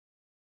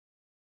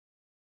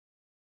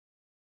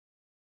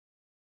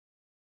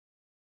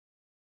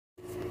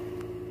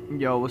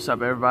Yo, what's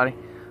up, everybody?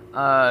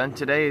 In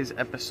today's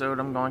episode,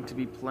 I'm going to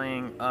be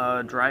playing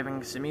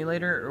Driving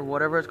Simulator, or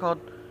whatever it's called.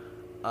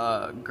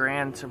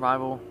 Grand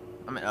Survival.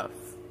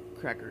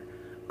 Cracker.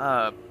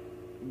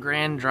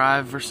 Grand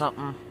Drive or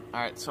something.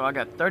 Alright, so I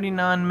got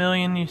 39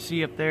 million you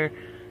see up there.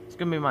 It's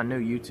gonna be my new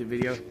YouTube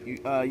video.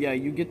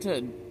 You get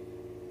to,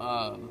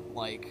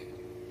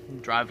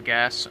 drive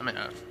gas.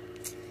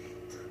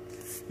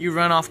 You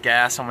run off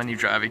gas when you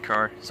drive your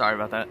car. Sorry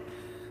about that.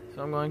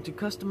 So I'm going to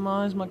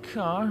customize my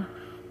car.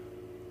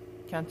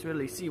 Can't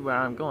really see where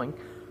I'm going.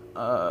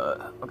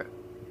 Okay.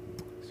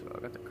 So I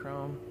got the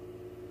chrome.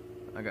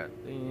 I got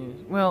these.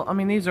 Well, I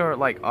mean, these are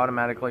like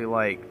automatically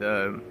like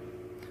the.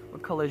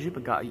 What color is you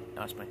got?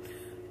 Nice,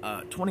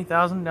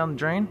 20,000 down the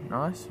drain.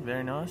 Nice,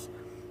 very nice.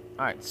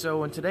 Alright,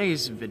 so in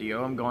today's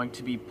video, I'm going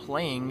to be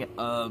playing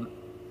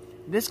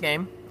this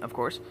game, of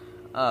course.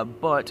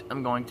 But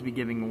I'm going to be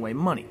giving away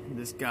money.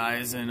 This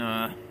guy's in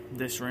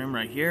this room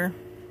right here.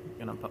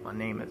 I'm gonna put my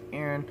name as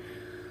Aaron.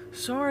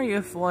 Sorry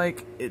if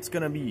it's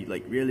gonna be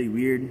really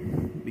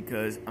weird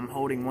because I'm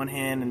holding one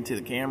hand into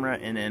the camera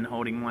and then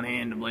holding one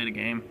hand to play the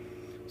game.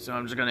 So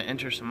I'm just gonna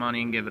enter some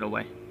money and give it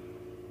away.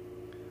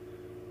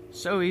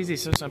 So easy,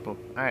 so simple.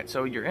 Alright,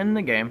 so you're in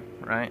the game,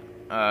 right?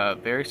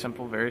 Very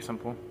simple, very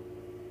simple.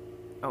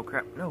 Oh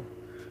crap, no.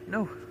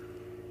 Oh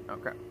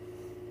crap.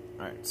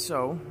 Alright,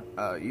 so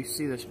you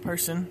see this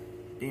person,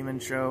 Demon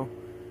Show.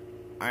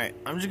 Alright,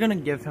 I'm just gonna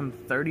give him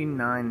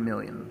 39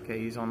 million. Okay,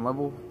 he's on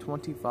level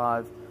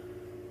 25.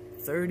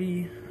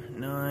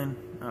 39.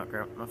 Oh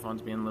crap, my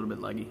phone's being a little bit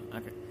laggy.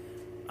 Okay.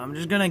 I'm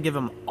just gonna give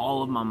him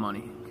all of my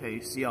money. Okay,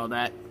 you see all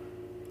that?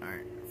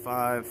 Alright,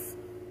 5,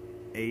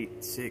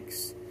 8,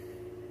 6,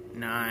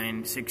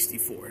 9,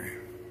 64.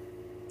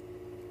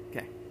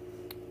 Okay.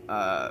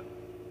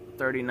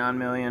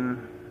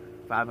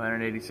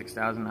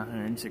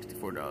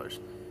 39,586,964.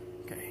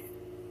 Okay.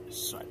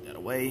 Swipe that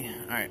away.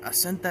 Alright, I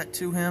sent that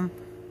to him.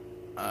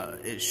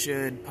 It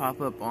should pop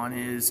up on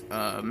his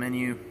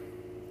menu.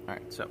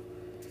 Alright, so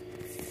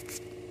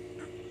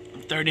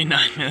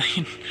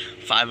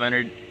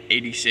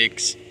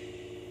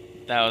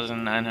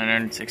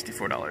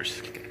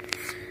 39,586,964.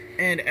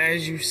 And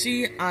as you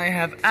see, I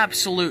have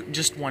absolute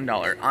just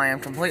 $1. I am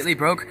completely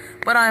broke,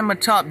 but I am a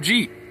top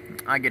G.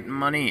 I get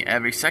money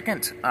every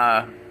second.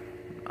 I'm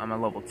a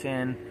level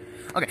 10.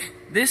 Okay,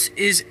 this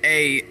is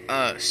a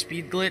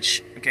speed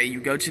glitch. Okay, you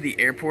go to the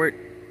airport.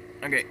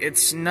 Okay,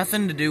 it's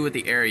nothing to do with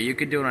the area. You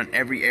could do it on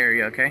every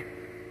area, okay?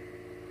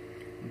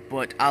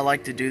 But I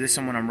like to do this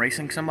when I'm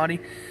racing somebody.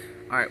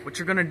 Alright, what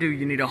you're gonna do,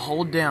 you need to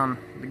hold down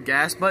the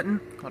gas button.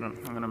 Hold on,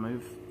 I'm gonna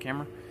move the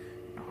camera.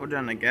 Hold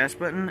down the gas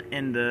button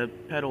and the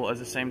pedal at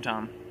the same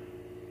time.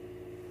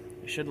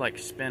 You should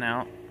spin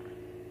out.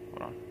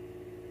 Hold on.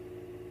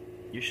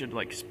 You should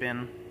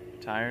spin the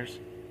tires.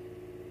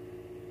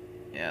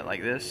 Yeah,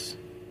 like this.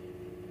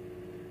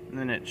 And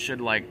then it should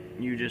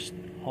you just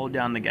hold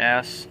down the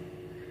gas.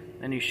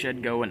 Then you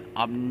should go an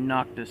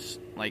obnoxious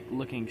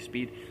looking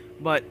speed.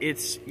 But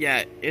it's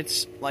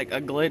like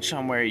a glitch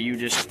on where you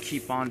just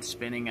keep on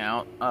spinning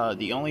out.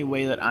 The only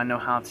way that I know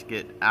how to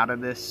get out of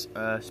this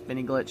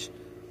spinny glitch,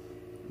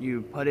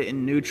 you put it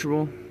in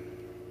neutral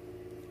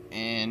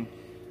and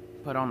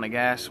put on the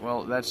gas.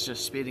 Well, that's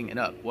just speeding it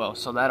up. Well,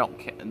 so that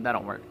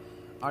don't work.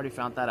 I already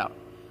found that out.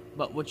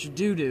 But what you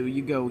do,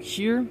 you go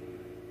here.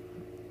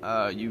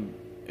 You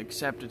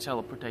accept a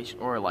teleportation,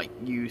 or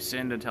you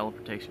send a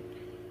teleportation.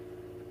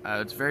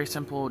 It's very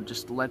simple.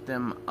 Just let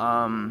them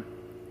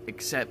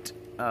accept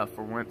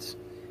for once.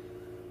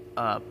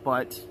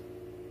 But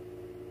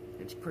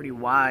it's pretty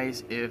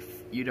wise if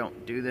you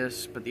don't do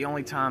this. But the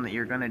only time that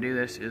you're gonna do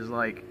this is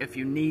if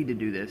you need to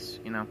do this,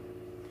 you know.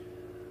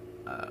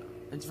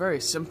 It's very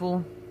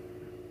simple.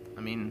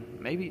 I mean,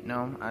 maybe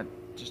no. I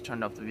just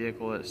turned off the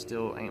vehicle. It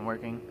still ain't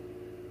working.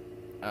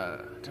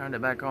 Turned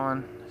it back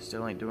on.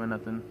 Still ain't doing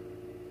nothing.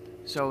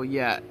 So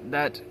yeah,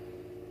 that.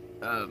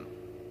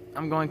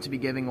 I'm going to be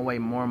giving away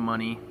more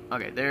money.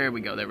 Okay, there we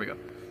go.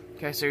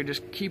 Okay, so you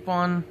just keep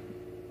on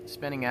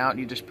spinning out.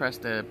 You just press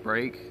the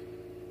brake.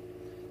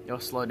 You'll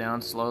slow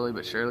down slowly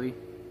but surely.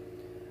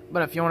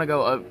 But if you want to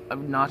go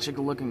obnoxious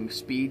looking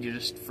speed, you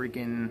just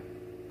freaking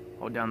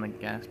hold down the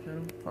gas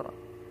pedal. Hold on.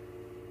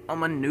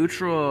 I'm a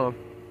neutral.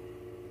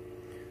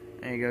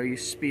 There you go. You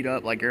speed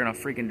up like you're in a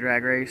freaking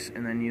drag race,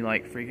 and then you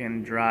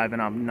freaking drive an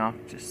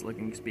obnoxious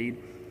looking speed.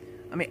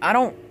 I mean, I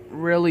don't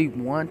really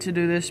want to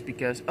do this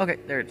because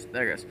there it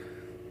goes.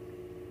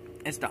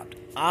 It stopped.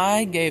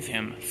 I gave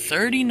him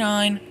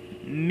 $39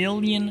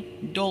 million.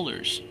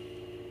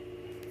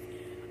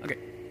 Okay.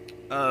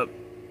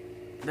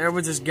 There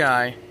was this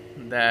guy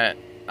that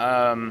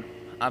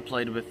I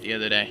played with the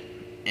other day,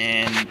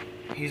 and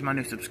he's my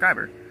new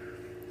subscriber.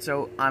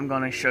 So I'm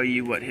gonna show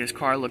you what his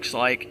car looks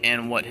like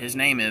and what his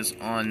name is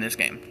on this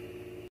game.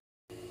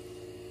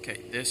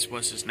 Okay, this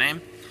was his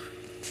name.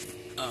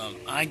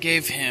 I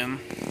gave him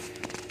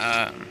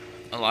a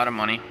lot of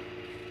money.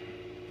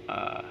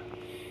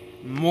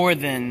 More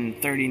than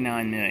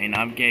 39 million.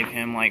 I gave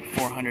him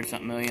 400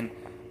 something million.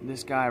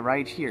 This guy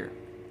right here,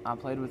 I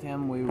played with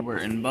him. We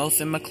were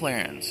both in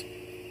McLarens.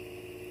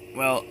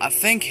 Well, I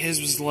think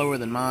his was lower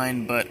than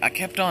mine, but I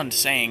kept on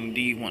saying,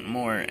 do you want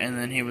more? And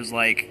then he was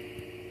like,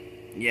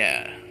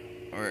 yeah.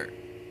 Or,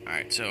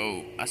 alright,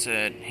 so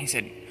he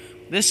said,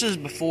 this is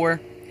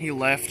before he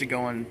left to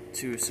go on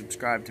to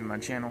subscribe to my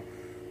channel.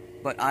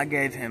 But I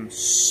gave him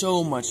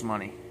so much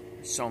money.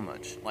 So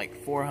much.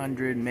 Like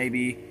 400,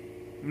 maybe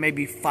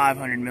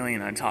 500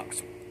 million on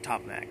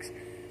top max.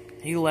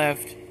 He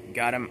left,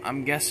 got him,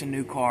 I'm guessing, a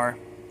new car,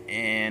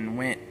 and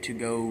went to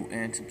go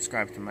and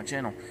subscribe to my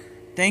channel.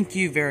 Thank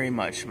you very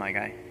much, my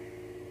guy.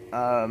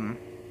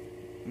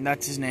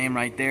 That's his name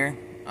right there.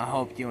 I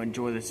hope you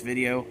enjoy this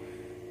video.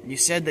 You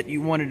said that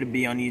you wanted to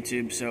be on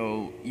YouTube,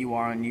 so you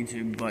are on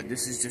YouTube, but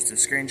this is just a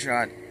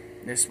screenshot.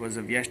 This was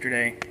of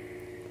yesterday.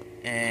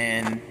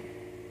 And,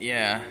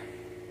 yeah,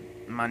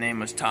 my name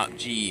was Top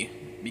G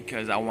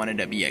because I wanted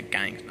to be a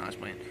gangster. No, I was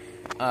playing.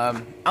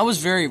 I was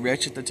very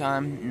rich at the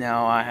time.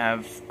 Now I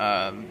have,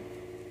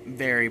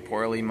 very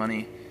poorly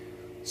money.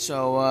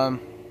 So,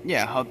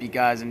 yeah, hope you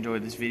guys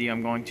enjoyed this video.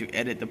 I'm going to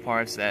edit the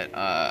parts that,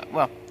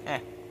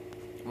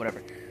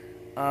 whatever.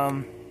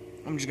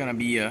 I'm just gonna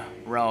be a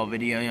raw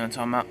video, you know what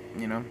I'm talking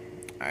about, you know?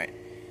 Alright.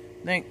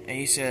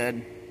 He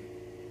said,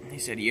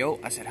 yo.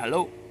 I said,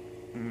 hello.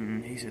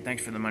 He said,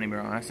 thanks for the money,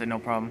 bro. I said, no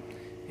problem.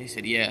 He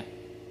said, yeah.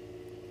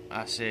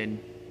 I said,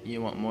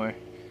 you want more?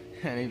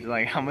 And he's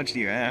like, how much do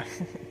you have?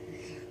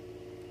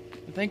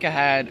 I think I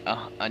had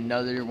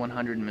another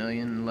 100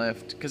 million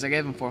left, because I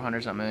gave him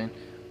 400 something million.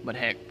 But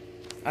heck,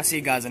 I'll see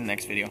you guys in the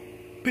next video.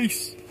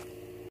 Peace.